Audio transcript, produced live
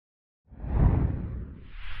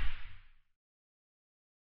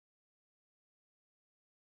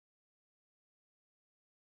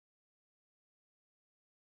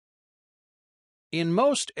In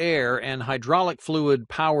most air and hydraulic fluid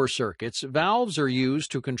power circuits, valves are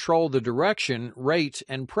used to control the direction, rate,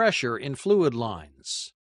 and pressure in fluid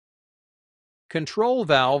lines. Control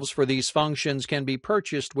valves for these functions can be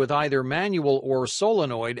purchased with either manual or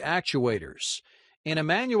solenoid actuators. In a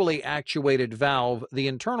manually actuated valve, the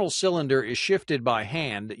internal cylinder is shifted by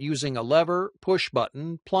hand using a lever, push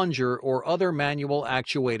button, plunger, or other manual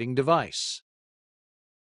actuating device.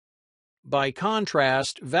 By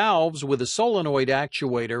contrast, valves with a solenoid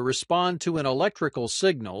actuator respond to an electrical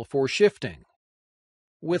signal for shifting.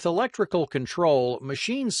 With electrical control,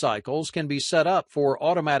 machine cycles can be set up for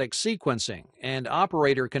automatic sequencing, and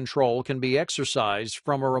operator control can be exercised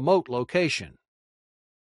from a remote location.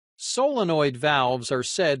 Solenoid valves are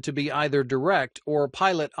said to be either direct or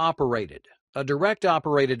pilot-operated. A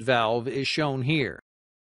direct-operated valve is shown here.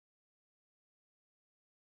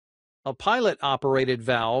 A pilot-operated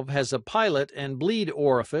valve has a pilot and bleed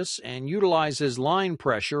orifice and utilizes line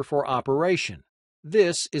pressure for operation.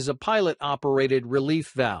 This is a pilot-operated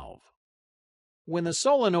relief valve. When the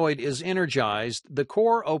solenoid is energized, the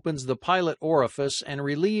core opens the pilot orifice and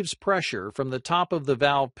relieves pressure from the top of the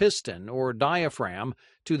valve piston or diaphragm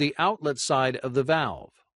to the outlet side of the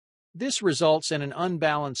valve. This results in an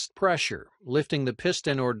unbalanced pressure, lifting the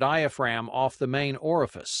piston or diaphragm off the main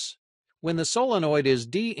orifice. When the solenoid is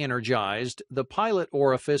de-energized, the pilot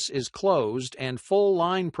orifice is closed and full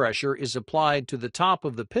line pressure is applied to the top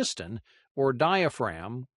of the piston or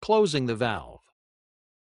diaphragm, closing the valve.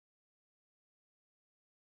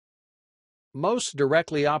 Most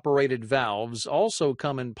directly operated valves also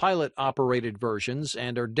come in pilot-operated versions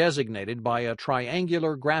and are designated by a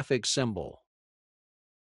triangular graphic symbol.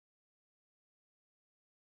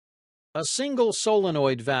 A single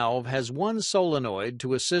solenoid valve has one solenoid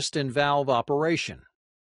to assist in valve operation.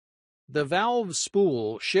 The valve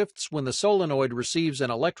spool shifts when the solenoid receives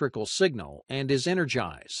an electrical signal and is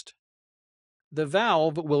energized. The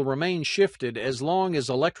valve will remain shifted as long as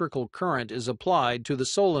electrical current is applied to the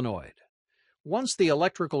solenoid. Once the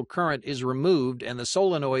electrical current is removed and the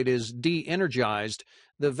solenoid is de-energized,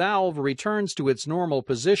 the valve returns to its normal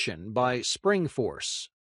position by spring force.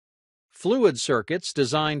 Fluid circuits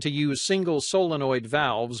designed to use single solenoid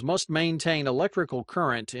valves must maintain electrical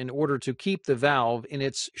current in order to keep the valve in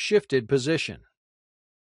its shifted position.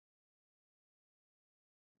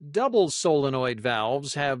 Double solenoid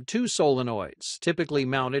valves have two solenoids, typically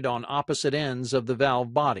mounted on opposite ends of the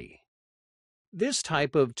valve body. This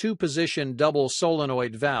type of two-position double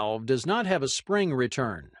solenoid valve does not have a spring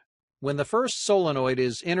return. When the first solenoid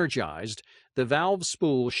is energized, the valve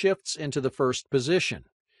spool shifts into the first position.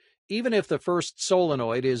 Even if the first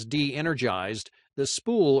solenoid is de-energized, the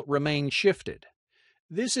spool remains shifted.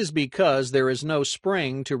 This is because there is no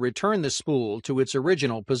spring to return the spool to its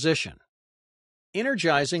original position.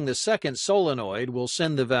 Energizing the second solenoid will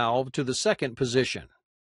send the valve to the second position.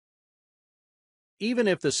 Even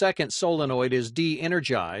if the second solenoid is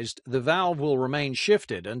de-energized, the valve will remain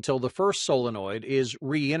shifted until the first solenoid is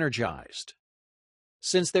re-energized.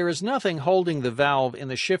 Since there is nothing holding the valve in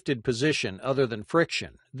the shifted position other than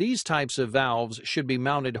friction, these types of valves should be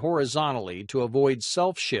mounted horizontally to avoid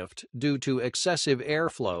self-shift due to excessive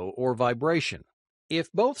airflow or vibration.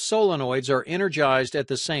 If both solenoids are energized at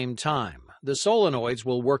the same time, the solenoids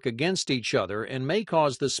will work against each other and may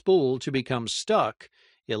cause the spool to become stuck,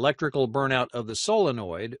 electrical burnout of the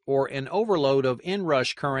solenoid, or an overload of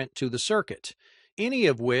inrush current to the circuit, any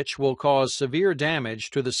of which will cause severe damage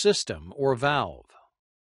to the system or valve.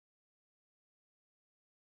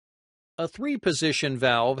 A three-position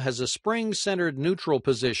valve has a spring-centered neutral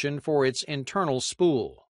position for its internal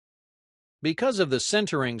spool. Because of the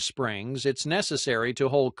centering springs, it's necessary to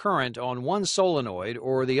hold current on one solenoid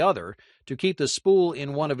or the other to keep the spool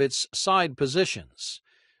in one of its side positions.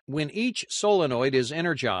 When each solenoid is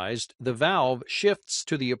energized, the valve shifts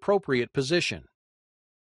to the appropriate position.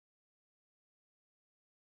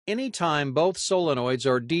 Anytime both solenoids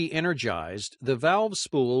are de-energized, the valve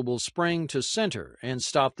spool will spring to center and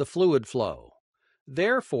stop the fluid flow.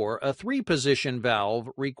 Therefore, a three-position valve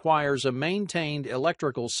requires a maintained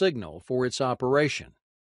electrical signal for its operation.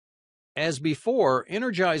 As before,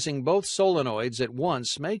 energizing both solenoids at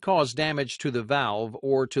once may cause damage to the valve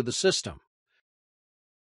or to the system.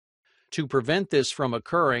 To prevent this from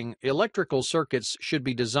occurring, electrical circuits should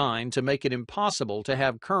be designed to make it impossible to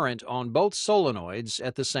have current on both solenoids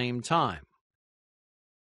at the same time.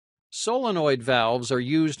 Solenoid valves are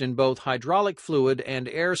used in both hydraulic fluid and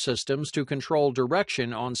air systems to control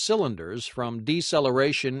direction on cylinders from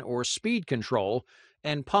deceleration or speed control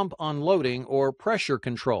and pump unloading or pressure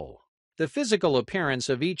control. The physical appearance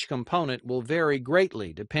of each component will vary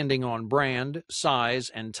greatly depending on brand, size,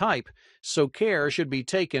 and type, so care should be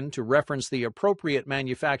taken to reference the appropriate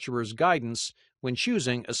manufacturer's guidance when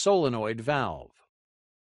choosing a solenoid valve.